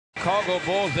Chicago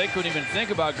Bulls, they couldn't even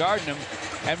think about guarding him.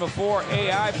 And before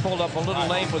AI pulled up a little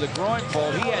lame with a groin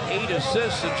fold, he had 8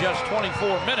 assists in just 24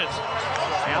 minutes.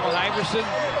 Allen Iverson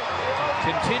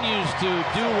continues to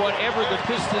do whatever the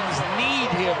Pistons need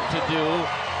him to do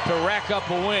to rack up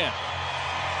a win.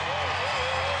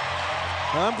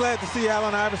 Well, I'm glad to see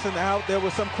Allen Iverson out. There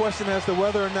was some question as to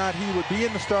whether or not he would be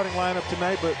in the starting lineup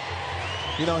tonight, but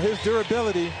you know, his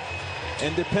durability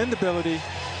and dependability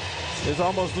is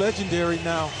almost legendary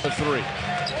now. The 3.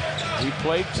 He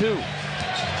played 2.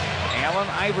 Allen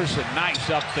Iverson, nice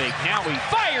up fake. Now he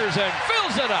fires and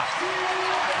fills it up.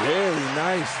 Very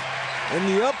nice. And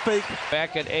the up fake.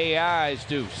 Back at AI's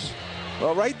deuce.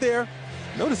 Well, right there,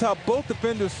 notice how both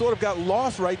defenders sort of got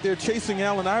lost right there chasing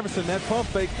Allen Iverson. That pump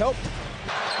fake helped.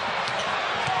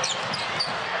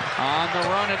 On the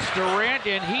run, it's Durant,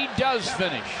 and he does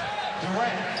finish.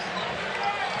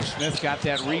 Smith got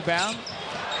that rebound.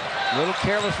 A little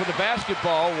careless with the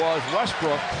basketball was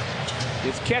Westbrook.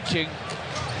 Is catching.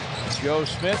 Joe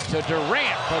Smith to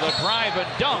Durant for the drive and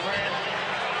dunk.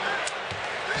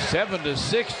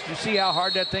 7-6. You see how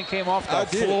hard that thing came off the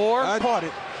floor? I caught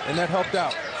it, and that helped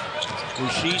out.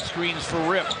 Rashid screens for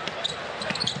Rip.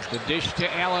 The dish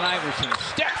to Allen Iverson.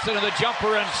 Steps into the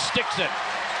jumper and sticks it.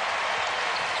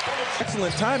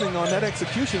 Excellent timing on that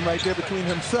execution right there between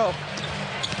himself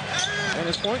and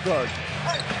his point guard.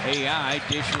 AI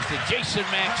dishes to Jason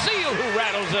Maxiell, who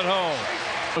rattles it home.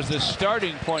 Was the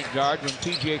starting point guard when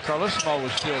P.J. Carlesimo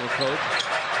was still the coach.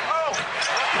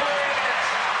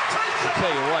 I'll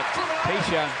tell you what,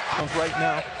 Tayshaun comes right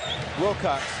now.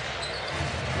 Wilcox.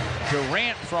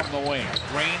 Durant from the wing.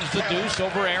 Drains the deuce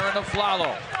over Aaron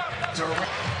Aflalo.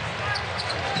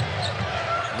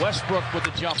 Westbrook with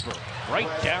the jumper. Right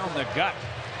down the gut.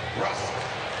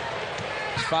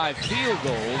 5 field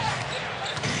goals.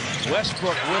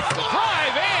 Westbrook with the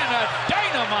drive and a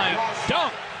dynamite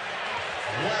dunk.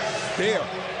 There.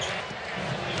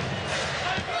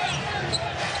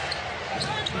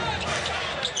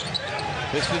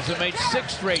 Pistons have made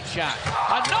 6 straight shots.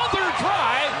 Another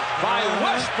drive by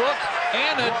Westbrook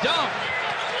and a dunk.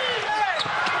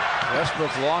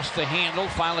 Westbrook lost the handle,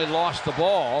 finally lost the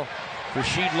ball.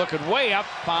 Rashid looking way up,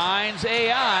 finds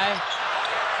AI.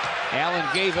 Allen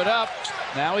gave it up.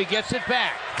 Now he gets it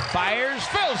back. Fires,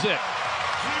 fills it.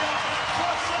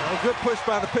 A good push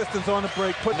by the Pistons on the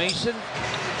break. Mason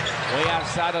way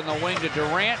outside on the wing to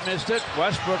Durant, missed it.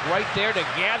 Westbrook right there to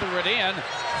gather it in,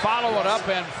 follow it up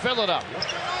and fill it up.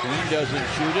 Green doesn't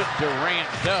shoot it, Durant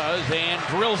does and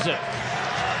drills it.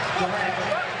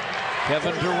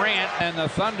 Kevin Durant and the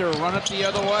Thunder run it the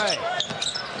other way.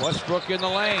 Westbrook in the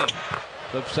lane,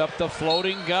 flips up the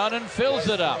floating gun and fills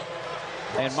it up.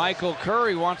 And Michael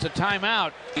Curry wants a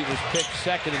timeout. He was picked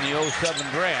second in the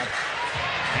 07 draft.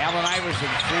 Allen Iverson,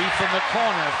 3 from the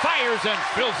corner, fires and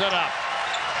fills it up.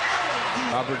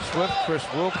 Robert Swift, Chris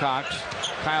Wilcox,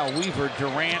 Kyle Weaver,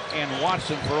 Durant, and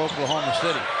Watson for Oklahoma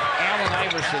City. Allen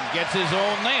Iverson gets his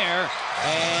own there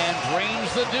and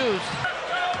drains the deuce.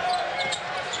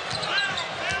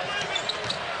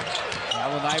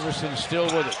 Allen Iverson still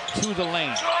with it, to the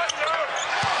lane.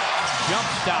 Jump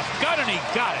stop, got it, he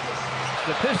got it.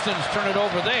 The Pistons turn it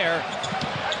over there.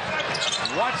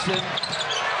 Watson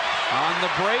on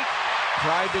the break,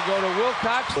 tried to go to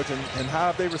Wilcox. And how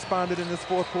have they responded in this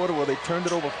fourth quarter? Well, they turned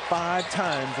it over 5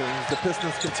 times as the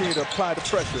Pistons continue to apply the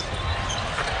pressure.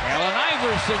 Allen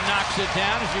Iverson knocks it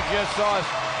down, as you just saw us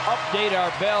update our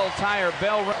tire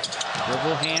bell.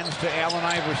 Dribble hands to Allen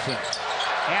Iverson.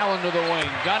 Allen to the wing,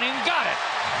 gunning, got it.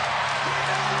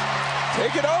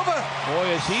 Take it over.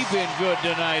 Boy, has he been good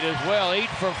tonight as well. 8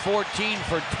 for 14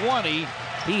 for 20.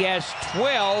 He has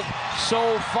 12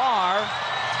 so far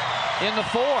in the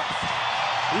fourth.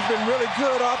 He's been really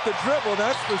good off the dribble,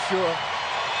 that's for sure.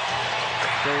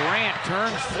 Durant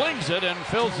turns, flings it, and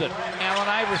fills it. Allen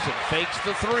Iverson fakes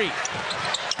the 3.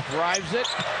 Drives it.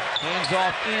 Hands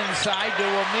off inside to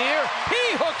Amir. He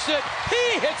hooks it.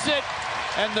 He hits it.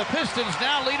 And the Pistons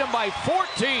now lead him by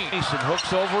 14. Mason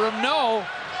hooks over him. No.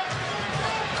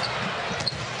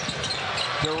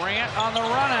 Durant on the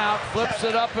run out. Flips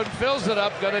it up and fills it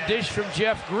up. Got a dish from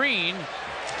Jeff Green.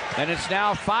 And it's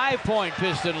now 5-point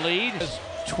Piston lead.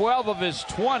 12 of his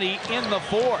 20 in the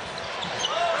fourth.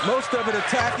 Most of it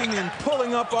attacking and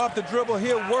pulling up off the dribble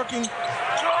here, working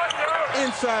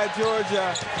inside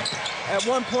Georgia. At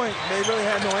one point, they really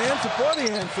had no answer for the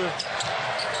answer.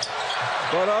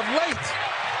 But of late,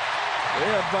 they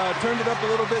have turned it up a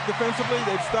little bit defensively.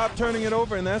 They've stopped turning it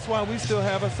over, and that's why we still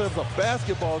have ourselves a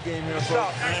basketball game here,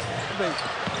 folks.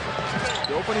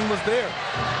 The opening was there.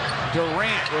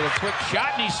 Durant with a quick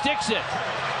shot, and he sticks it.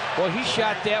 Well, he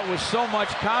shot that with so much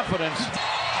confidence.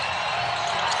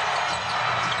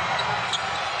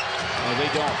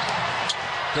 don't.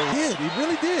 He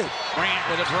really did. Durant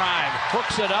with a drive,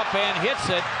 hooks it up and hits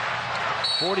it.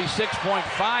 46.5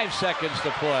 seconds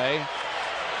to play.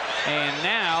 And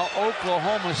now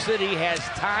Oklahoma City has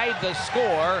tied the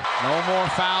score. No more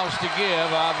fouls to give,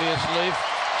 obviously,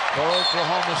 for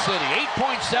Oklahoma City.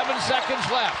 8.7 seconds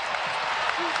left.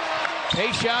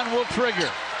 Tayshaun will trigger.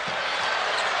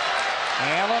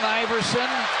 Allen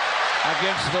Iverson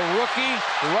against the rookie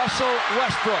Russell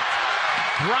Westbrook.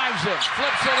 Drives it,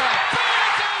 flips it up,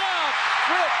 fires it up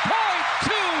with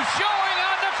 .2 showing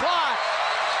on the clock.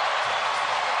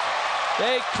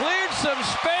 They cleared some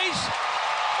space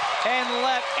and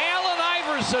let Allen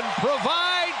Iverson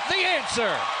provide the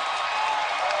answer.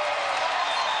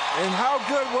 And how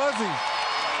good was he?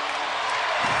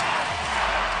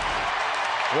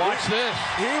 Watch this.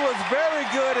 He was very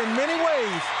good in many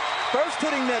ways. First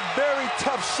hitting that very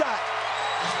tough shot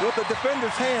with the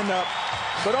defender's hand up,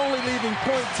 but only leaving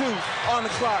 .2 on the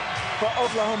clock for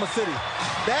Oklahoma City.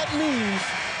 That means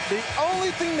the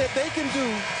only thing that they can do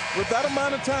with that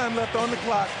amount of time left on the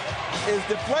clock is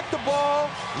deflect the ball,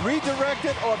 redirect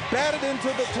it, or bat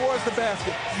it towards the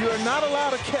basket. You are not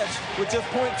allowed to catch with just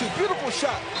 .2. Beautiful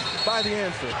shot by the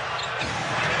answer.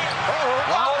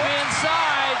 Lob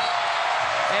inside,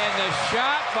 and the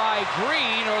shot by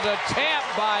Green, or the tap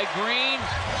by Green,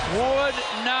 would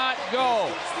not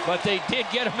go. But they did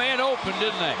get a man open,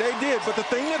 didn't they? They did, but the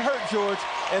thing that hurt, George,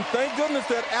 and thank goodness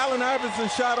that Allen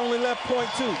Iverson's shot only left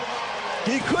 .2.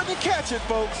 He couldn't catch it,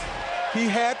 folks. He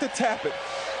had to tap it,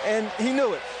 and he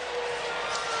knew it.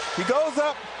 He goes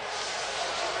up.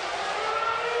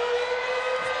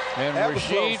 And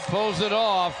Rasheed pulls it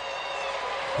off.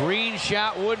 Green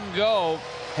shot wouldn't go.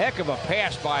 Heck of a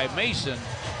pass by Mason.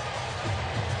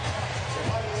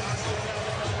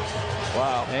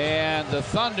 Wow. And the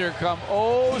Thunder come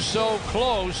oh so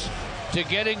close to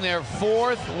getting their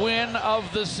 4th win of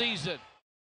the season.